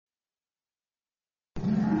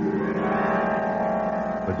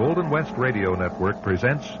the Golden West Radio Network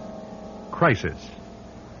presents Crisis.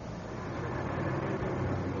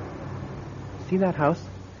 See that house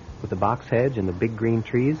with the box hedge and the big green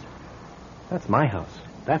trees? That's my house.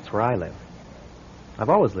 That's where I live. I've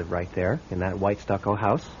always lived right there in that white stucco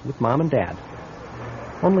house with Mom and Dad.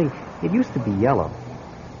 Only it used to be yellow,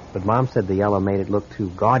 but Mom said the yellow made it look too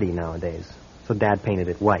gaudy nowadays, so Dad painted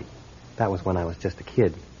it white. That was when I was just a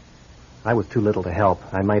kid. I was too little to help.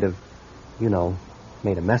 I might have,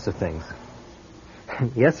 made a mess of things.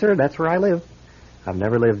 Yes, sir, that's where I live. I've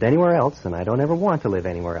never lived anywhere else, and I don't ever want to live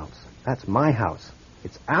anywhere else. That's my house.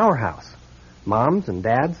 It's our house. Mom's and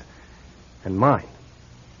Dad's and mine.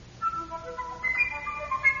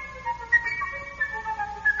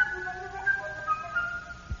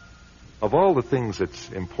 Of all the things that's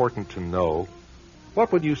important to know,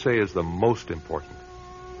 what would you say is the most important?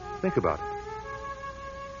 Think about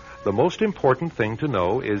it. The most important thing to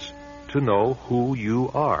know is to know who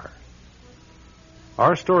you are.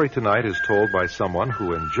 Our story tonight is told by someone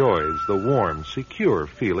who enjoys the warm, secure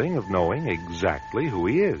feeling of knowing exactly who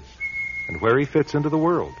he is and where he fits into the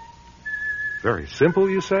world. Very simple,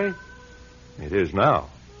 you say? It is now.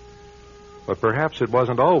 But perhaps it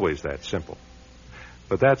wasn't always that simple.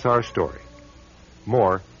 But that's our story.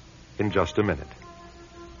 More in just a minute.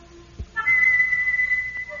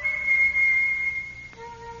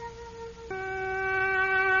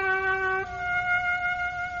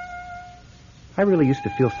 I really used to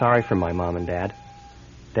feel sorry for my Mom and Dad.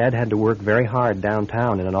 Dad had to work very hard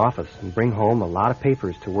downtown in an office and bring home a lot of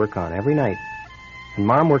papers to work on every night. And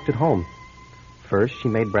Mom worked at home. First, she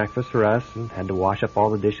made breakfast for us and had to wash up all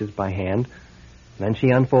the dishes by hand. Then she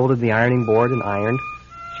unfolded the ironing board and ironed.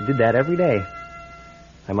 She did that every day.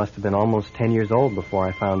 I must have been almost 10 years old before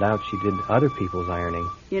I found out she did other people's ironing.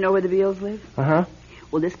 You know where the Beals live? Uh-huh.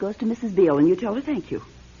 Well, this goes to Mrs. Beal, and you tell her thank you.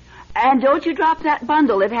 And don't you drop that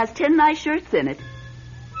bundle. It has 10 nice shirts in it.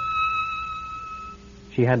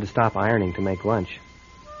 She had to stop ironing to make lunch.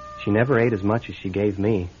 She never ate as much as she gave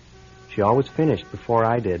me. She always finished before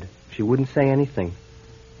I did. She wouldn't say anything.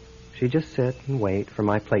 She'd just sit and wait for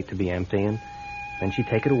my plate to be empty, and then she'd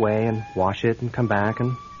take it away and wash it and come back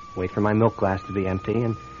and wait for my milk glass to be empty,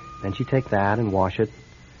 and then she'd take that and wash it,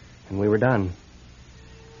 and we were done.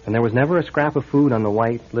 And there was never a scrap of food on the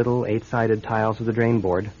white little 8-sided tiles of the drain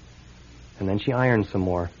board. And then she ironed some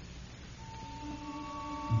more.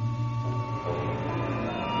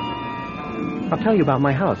 I'll tell you about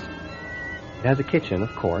my house. It has a kitchen,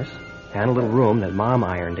 of course, and a little room that Mom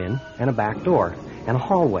ironed in, and a back door, and a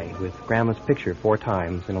hallway with Grandma's picture 4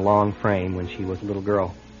 times in a long frame when she was a little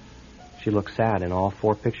girl. She looks sad in all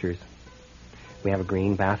 4 pictures. We have a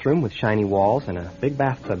green bathroom with shiny walls and a big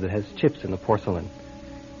bathtub that has chips in the porcelain.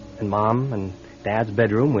 And Mom and Dad's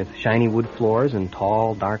bedroom with shiny wood floors and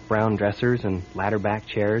tall, dark brown dressers and ladder-back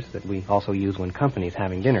chairs that we also use when company's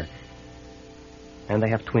having dinner. And they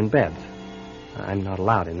have twin beds. I'm not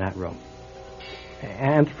allowed in that room.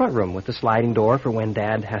 And the front room with the sliding door for when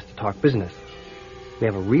Dad has to talk business. We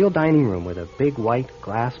have a real dining room with a big white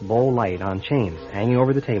glass bowl light on chains hanging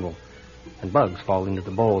over the table. And bugs fall into the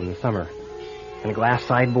bowl in the summer. And a glass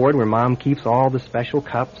sideboard where Mom keeps all the special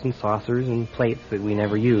cups and saucers and plates that we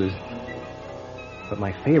never use. But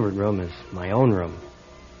my favorite room is my own room.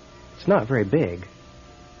 It's not very big.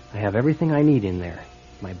 I have everything I need in there.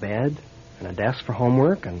 My bed, and a desk for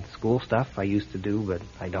homework and school stuff I used to do, but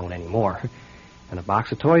I don't anymore. And a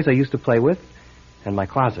box of toys I used to play with, and my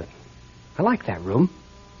closet. I like that room.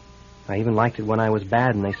 I even liked it when I was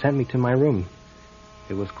bad and they sent me to my room.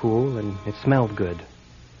 It was cool and it smelled good.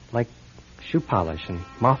 Like shoe polish and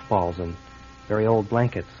mothballs and very old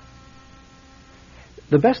blankets.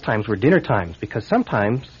 The best times were dinner times, because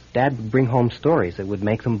sometimes Dad would bring home stories that would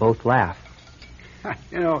make them both laugh.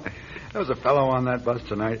 There was a fellow on that bus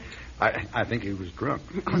tonight. I think he was drunk.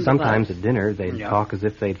 Sometimes at dinner, they'd talk as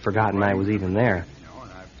if they'd forgotten I was even there.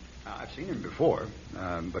 And I've seen him before.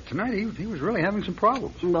 But tonight he was really having some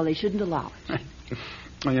problems. Well, they shouldn't allow it.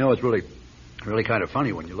 Well, it's really kind of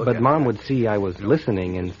funny when you look at it. But Mom would see I was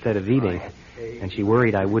listening instead of eating. And she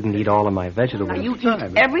worried I wouldn't eat all of my vegetables. Now, you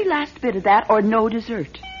eat every last bit of that or no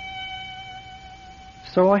dessert.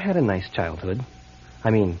 So I had a nice childhood.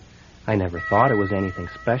 I mean, I never thought it was anything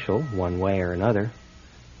special, one way or another.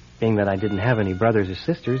 Being that I didn't have any brothers or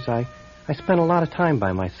sisters, I spent a lot of time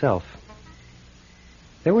by myself.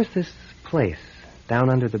 There was this place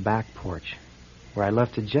down under the back porch where I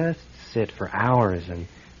loved to just sit for hours and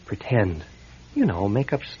pretend.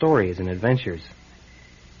 Make up stories and adventures.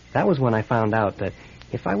 That was when I found out that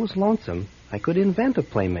if I was lonesome, I could invent a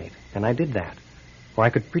playmate, and I did that. Or I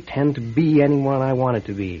could pretend to be anyone I wanted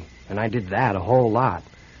to be, and I did that a whole lot.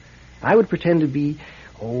 I would pretend to be,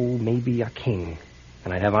 maybe a king.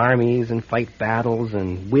 And I'd have armies and fight battles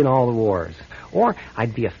and win all the wars. Or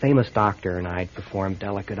I'd be a famous doctor and I'd perform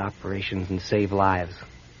delicate operations and save lives.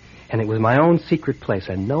 And it was my own secret place,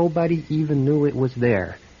 and nobody even knew it was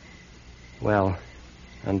there. Well,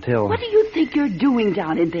 until... What do you think you're doing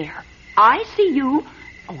down in there? I see you.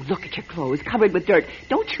 Oh, look at your clothes, covered with dirt.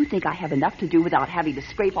 Don't you think I have enough to do without having to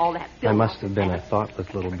scrape all that filth? I must have been a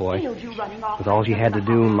thoughtless little boy. With all she had to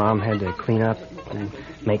do, Mom had to clean up and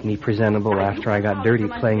make me presentable after I got dirty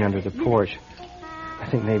playing under the porch. I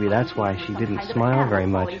think maybe that's why she didn't smile very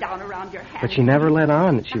much. But she never let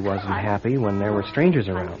on that she wasn't happy when there were strangers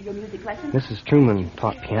around. Mrs. Truman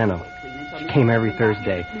taught piano. She came every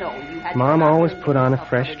Thursday. Mom always put on a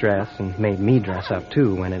fresh dress and made me dress up,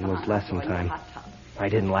 too, when it was lesson time. I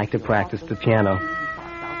didn't like to practice the piano,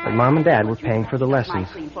 but Mom and Dad were paying for the lessons,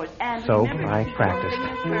 so I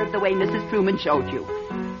practiced. The way Mrs. Truman showed you.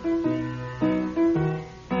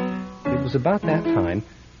 It was about that time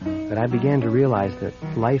that I began to realize that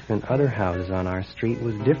life in other houses on our street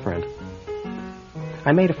was different.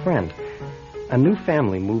 I made a friend. A new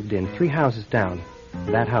family moved in 3 houses down,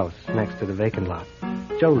 that house next to the vacant lot.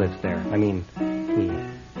 Joe lives there. I mean,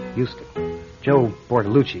 he used to. Joe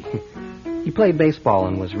Bortolucci. He played baseball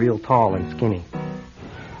and was real tall and skinny.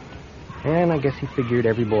 And I guess he figured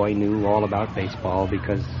every boy knew all about baseball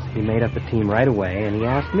because he made up a team right away, and he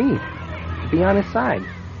asked me to be on his side.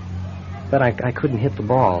 But I couldn't hit the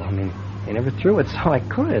ball. I mean, they never threw it, so I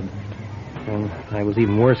could. And I was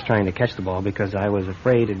even worse trying to catch the ball because I was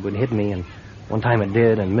afraid it would hit me, and one time it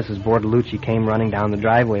did, and Mrs. Bortolucci came running down the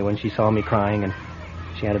driveway when she saw me crying, and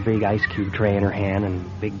she had a big ice cube tray in her hand and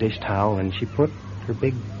a big dish towel, and she put her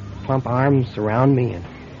big plump arms around me, and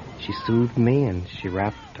she soothed me, and she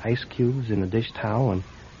wrapped ice cubes in the dish towel and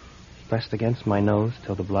pressed against my nose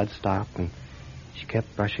till the blood stopped, and she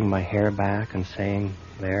kept brushing my hair back and saying,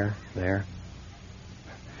 there, there.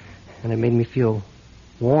 And it made me feel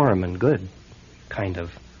warm and good, kind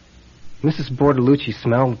of. Mrs. Bortolucci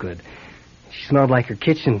smelled good. She smelled like her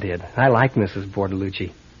kitchen did. I liked Mrs.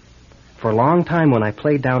 Bortolucci. For a long time when I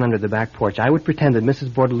played down under the back porch, I would pretend that Mrs.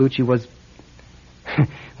 Bortolucci was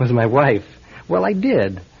my wife. Well, I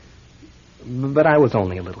did. But I was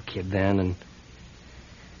only a little kid then, and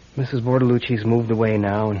Mrs. Bortolucci's moved away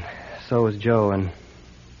now, and so is Joe, and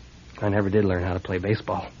I never did learn how to play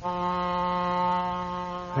baseball.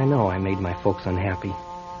 I know I made my folks unhappy.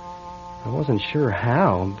 I wasn't sure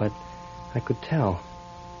how, but I could tell.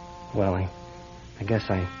 Well, I guess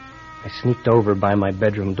I sneaked over by my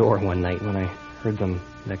bedroom door one night when I heard them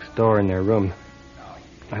next door in their room.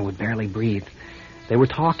 I would barely breathe. They were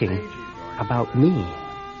talking about me.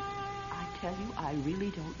 I tell you, I really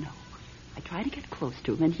don't know. I try to get close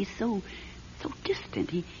to him, and he's so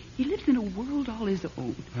distant. He lives in a world all his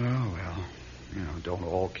own. Oh, well, don't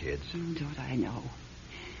all kids. Don't I know.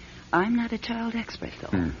 I'm not a child expert,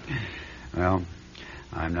 though. Well,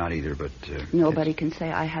 I'm not either, but... Nobody can say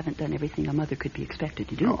I haven't done everything a mother could be expected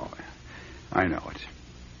to do. Oh, I know it.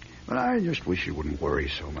 But I just wish you wouldn't worry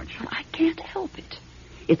so much. Well, I can't help it.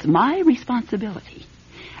 It's my responsibility.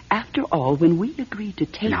 After all, when we agreed to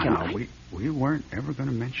take him... No, we weren't ever going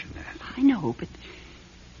to mention that. I know, but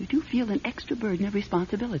you do feel an extra burden of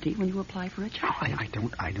responsibility when you apply for a child.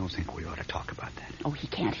 I don't think we ought to talk about that. Oh, he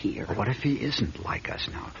can't hear. But what if he isn't like us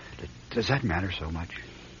now? Does that matter so much?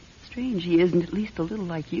 Strange he isn't at least a little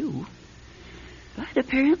like you. But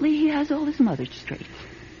apparently he has all his mother's traits.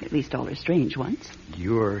 At least all her strange ones.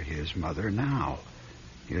 You're his mother now.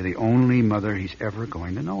 You're the only mother he's ever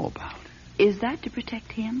going to know about. Is that to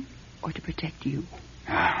protect him or to protect you?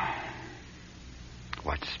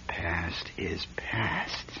 What's past is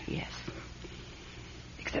past. Yes.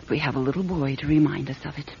 Except we have a little boy to remind us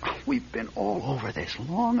of it. We've been all over this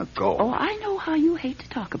long ago. Oh, I know how you hate to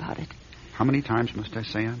talk about it. How many times must I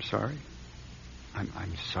say I'm sorry?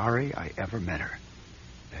 I'm sorry I ever met her.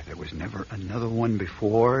 There was never another one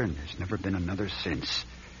before, and there's never been another since.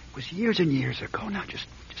 It was years and years ago. Now, just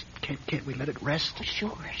can't we let it rest?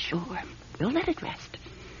 Sure. We'll let it rest.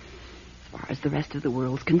 As far as the rest of the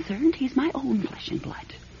world's concerned, he's my own flesh and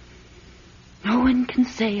blood. No one can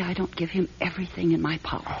say I don't give him everything in my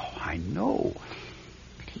power. Oh, I know.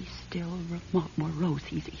 But he's still morose.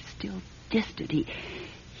 He's still distant. He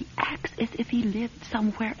acts as if he lived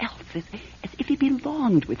somewhere else, as if he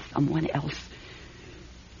belonged with someone else.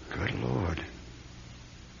 Good Lord.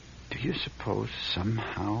 Do you suppose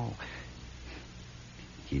somehow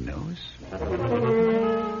he knows?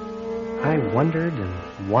 I wondered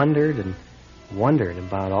and wondered and wondered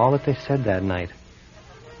about all that they said that night.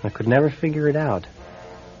 I could never figure it out.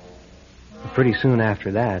 But pretty soon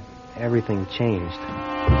after that, everything changed.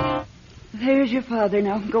 There's your father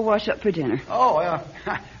now. Go wash up for dinner. Oh,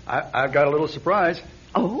 I've got a little surprise.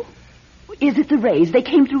 Oh? Is it the rays? They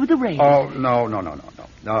came through with the rays. Oh, no.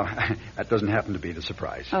 No, that doesn't happen to be the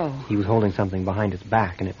surprise. Oh. He was holding something behind his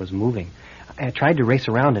back, and it was moving. I tried to race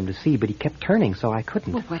around him to see, but he kept turning, so I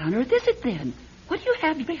couldn't. Well, what on earth is it then? What do you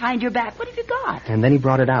have behind your back? What have you got? And then he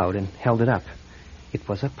brought it out and held it up. It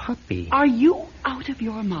was a puppy. Are you out of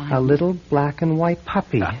your mind? A little black and white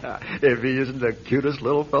puppy. If he isn't the cutest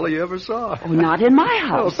little fellow you ever saw. Oh, not in my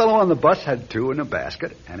Well, house. a fellow on the bus had two in a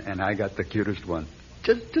basket, and I got the cutest one.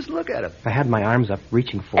 Just look at him. I had my arms up,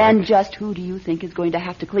 reaching for And it. just who do you think is going to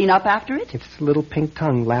have to clean up after it? Its little pink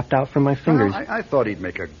tongue lapped out from my fingers. Well, I thought he'd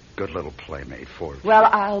make a good little playmate for it. Well,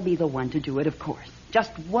 I'll be the one to do it, of course.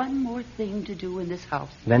 Just one more thing to do in this house.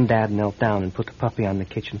 Then Dad knelt down and put the puppy on the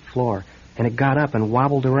kitchen floor, and it got up and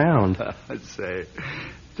wobbled around. I'd say,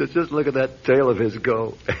 just look at that tail of his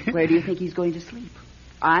go. Where do you think he's going to sleep?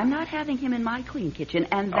 I'm not having him in my clean kitchen,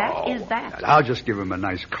 and that is that. I'll just give him a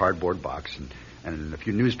nice cardboard box and a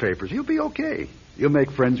few newspapers. He'll be okay. You'll make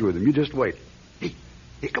friends with him. You just wait. Hey,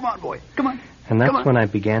 come on, boy. Come on. And that's Come on. when I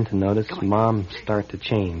began to notice Come on. Mom start to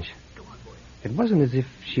change. Come on, boy. It wasn't as if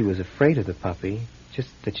she was afraid of the puppy, just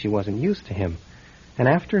that she wasn't used to him. And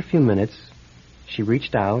after a few minutes, she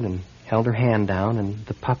reached out and held her hand down, and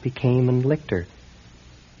the puppy came and licked her.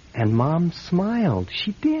 And Mom smiled.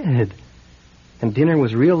 She did. And dinner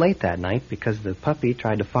was real late that night because the puppy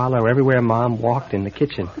tried to follow everywhere Mom walked in the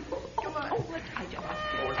kitchen.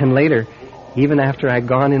 And later, even after I'd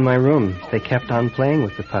gone in my room, they kept on playing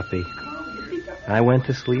with the puppy. I went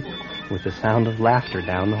to sleep with the sound of laughter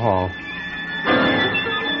down the hall.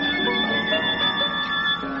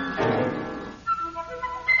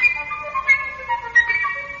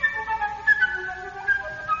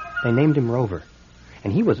 They named him Rover,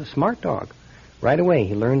 and he was a smart dog. Right away,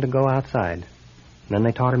 he learned to go outside. And then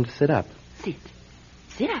they taught him to sit up. Sit.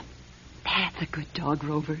 Sit up. That's a good dog,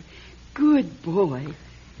 Rover. Good boy.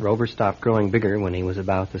 Rover stopped growing bigger when he was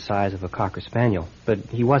about the size of a Cocker Spaniel, but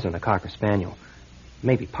he wasn't a Cocker Spaniel.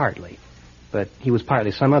 Maybe partly, but he was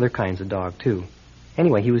partly some other kinds of dog, too.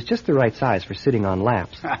 Anyway, he was just the right size for sitting on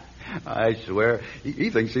laps. I swear, he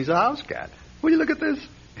thinks he's a house cat. Will you look at this?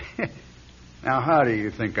 Now, how do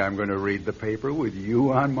you think I'm going to read the paper with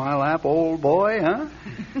you on my lap, old boy, huh?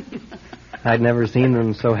 I'd never seen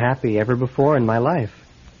them so happy ever before in my life.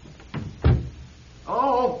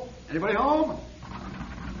 Oh, anybody home?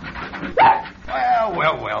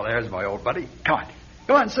 Well, there's my old buddy. Come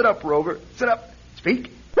on, sit up, Rover. Sit up.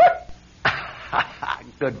 Speak.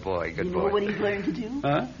 Good boy, good You boy. know what he's learned to do?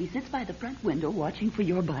 Huh? He sits by the front window watching for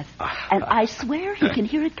your bus. And I swear he can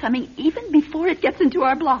hear it coming even before it gets into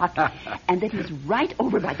our block. And then he's right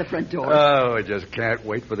over by the front door. Oh, I just can't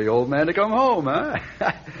wait for the old man to come home,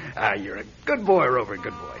 huh? You're a good boy, Rover,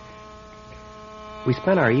 good boy. We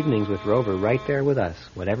spent our evenings with Rover right there with us,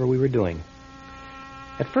 whatever we were doing.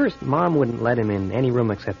 At first, Mom wouldn't let him in any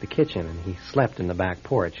room except the kitchen, and he slept in the back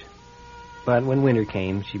porch. But when winter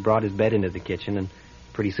came, she brought his bed into the kitchen, and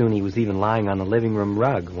pretty soon he was even lying on the living room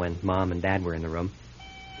rug when Mom and Dad were in the room.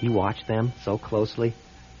 He watched them so closely.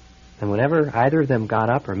 And whenever either of them got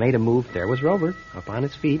up or made a move, there was Rover, up on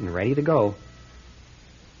his feet and ready to go.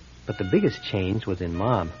 But the biggest change was in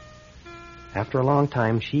Mom. After a long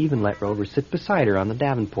time, she even let Rover sit beside her on the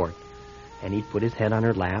Davenport. And he'd put his head on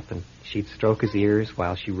her lap, and she'd stroke his ears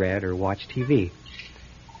while she read or watched TV.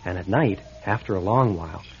 And at night, after a long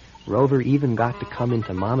while, Rover even got to come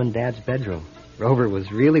into Mom and Dad's bedroom. Rover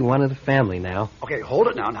was really one of the family now. Okay, hold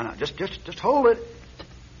it now. No. Just hold it.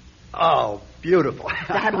 Oh, beautiful.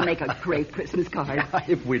 That'll make a great Christmas card.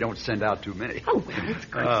 If we don't send out too many. Oh, well, it's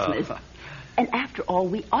Christmas. And after all,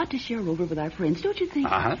 we ought to share Rover with our friends, don't you think?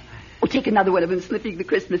 Uh-huh. Oh, take another one of them sniffing the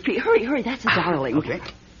Christmas tree. Hurry, that's a darling. Okay.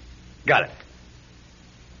 Got it.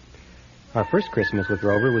 Our first Christmas with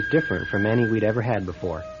Rover was different from any we'd ever had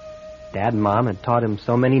before. Dad and Mom had taught him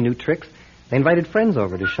so many new tricks, they invited friends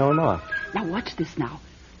over to show him off. Now, watch this now.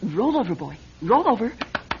 Roll over, boy. Roll over.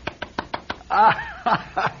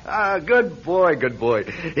 Good boy, good boy.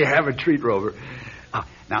 You have a treat, Rover.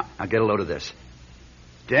 Now, I'll get a load of this.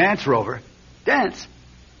 Dance, Rover. Dance.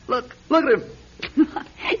 Look at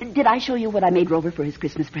him. Did I show you what I made Rover for his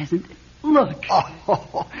Christmas present? Look.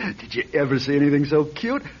 Oh, did you ever see anything so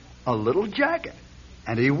cute? A little jacket.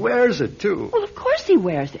 And he wears it, too. Well, of course he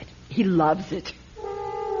wears it. He loves it.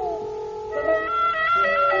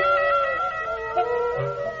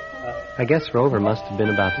 I guess Rover must have been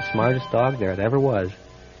about the smartest dog there ever was.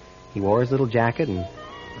 He wore his little jacket, and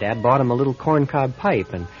Dad bought him a little corncob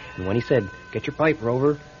pipe, and when he said, "Get your pipe,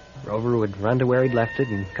 Rover," Rover would run to where he'd left it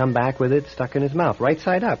and come back with it stuck in his mouth, right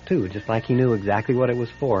side up, too, just like he knew exactly what it was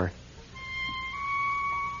for.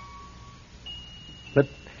 But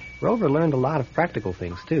Rover learned a lot of practical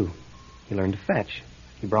things, too. He learned to fetch.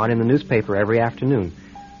 He brought in the newspaper every afternoon,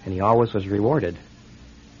 and he always was rewarded.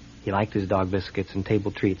 He liked his dog biscuits and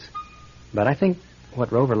table treats. But I think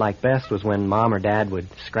what Rover liked best was when Mom or Dad would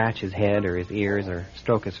scratch his head or his ears or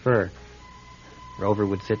stroke his fur. Rover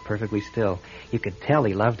would sit perfectly still. You could tell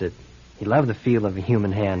he loved it. He loved the feel of a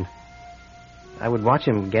human hand. I would watch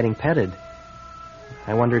him getting petted.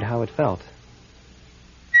 I wondered how it felt.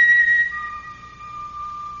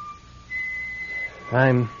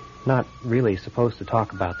 I'm not really supposed to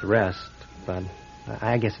talk about the rest, but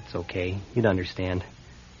I guess it's okay. You'd understand.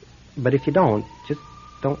 But if you don't, just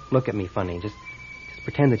don't look at me funny. Just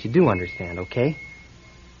pretend that you do understand, okay?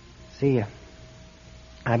 See,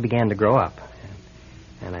 I began to grow up,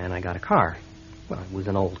 and I got a car. Well, it was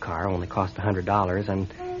an old car, only cost $100, and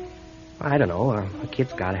I don't know, a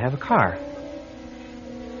kid's got to have a car.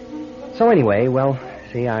 So anyway, well,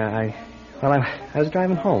 see, I was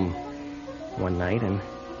driving home one night, and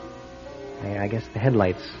I guess the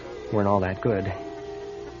headlights weren't all that good.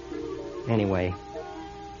 Anyway,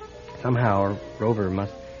 somehow Rover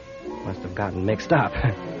must have gotten mixed up.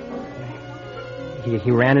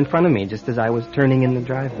 He ran in front of me just as I was turning in the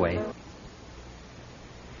driveway.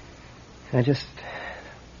 I just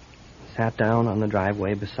sat down on the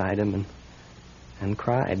driveway beside him and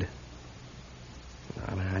cried.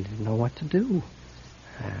 I didn't know what to do.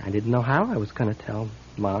 I didn't know how I was going to tell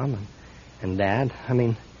Mom and Dad. I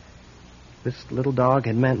mean, this little dog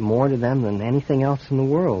had meant more to them than anything else in the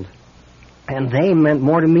world. And they meant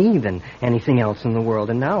more to me than anything else in the world.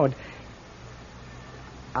 And now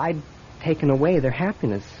I'd taken away their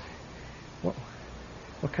happiness.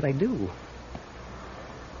 What could I do?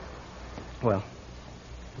 Well,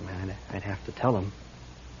 I'd have to tell them.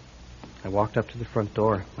 I walked up to the front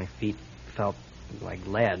door. My feet felt like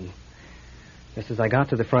lead. Just as I got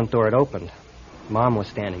to the front door, it opened. Mom was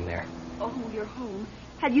standing there. Oh, you're home.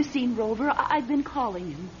 Have you seen Rover? I've been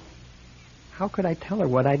calling him. How could I tell her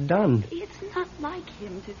what I'd done? It's not like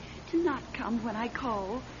him to not come when I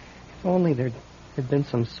call. If only there'd been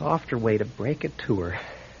some softer way to break it to her.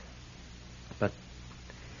 But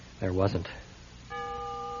there wasn't.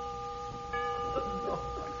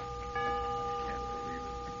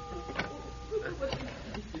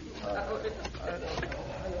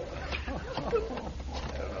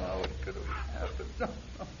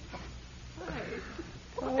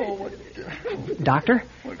 Doctor?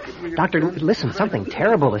 Doctor, listen, something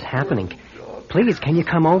terrible is happening. Please, can you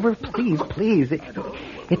come over? Please, please.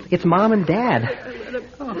 It's Mom and Dad.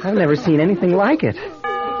 I've never seen anything like it.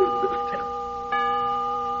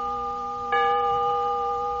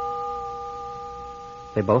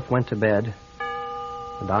 They both went to bed.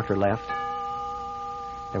 The doctor left.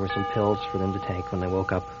 There were some pills for them to take when they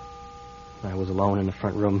woke up. I was alone in the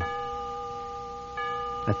front room.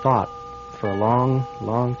 I thought for a long,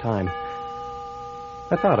 long time.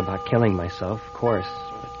 I thought about killing myself, of course,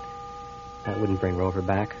 but that wouldn't bring Rover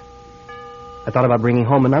back. I thought about bringing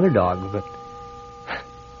home another dog, but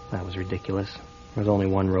that was ridiculous. There was only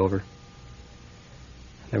one Rover.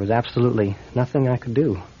 There was absolutely nothing I could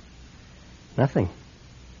do. Nothing.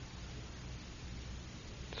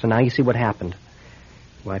 So now you see what happened.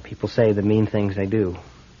 Why people say the mean things they do.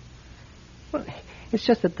 Well, it's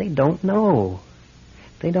just that they don't know.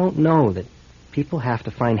 They don't know that people have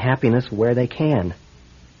to find happiness where they can.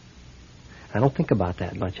 I don't think about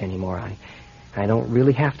that much anymore. I don't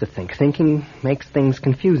really have to think. Thinking makes things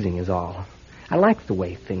confusing is all. I like the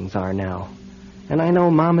way things are now. And I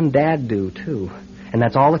know Mom and Dad do, too. And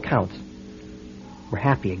that's all that counts. We're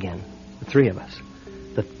happy again. The three of us.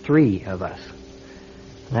 The three of us.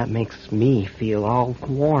 And that makes me feel all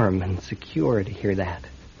warm and secure to hear that.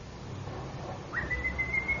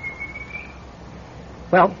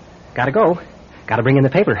 Well, gotta go. Gotta bring in the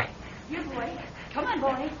paper. Here, boy. Come on,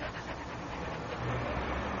 boy.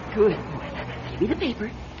 Good boy. Give me the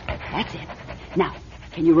paper. That's it. Now,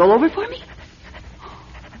 can you roll over for me?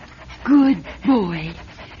 Good boy.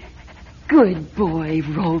 Good boy,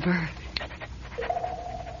 Rover.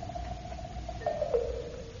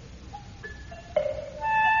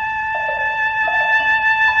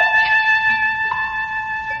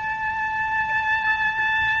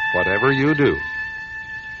 Whatever you do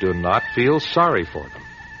not feel sorry for them.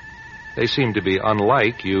 They seem to be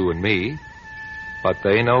unlike you and me, but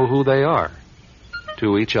they know who they are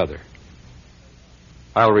to each other.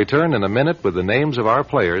 I'll return in a minute with the names of our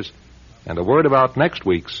players and a word about next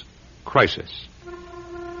week's Crisis.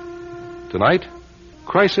 Tonight,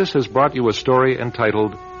 Crisis has brought you a story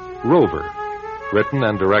entitled Rover, written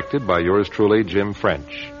and directed by yours truly, Jim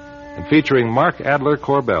French, and featuring Mark Adler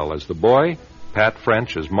Corbell as the boy, Pat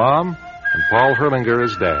French as Mom, and Paul Herlinger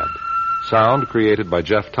as Dad. Sound created by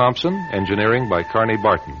Jeff Thompson, engineering by Carney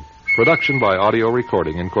Barton. Production by Audio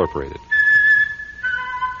Recording Incorporated.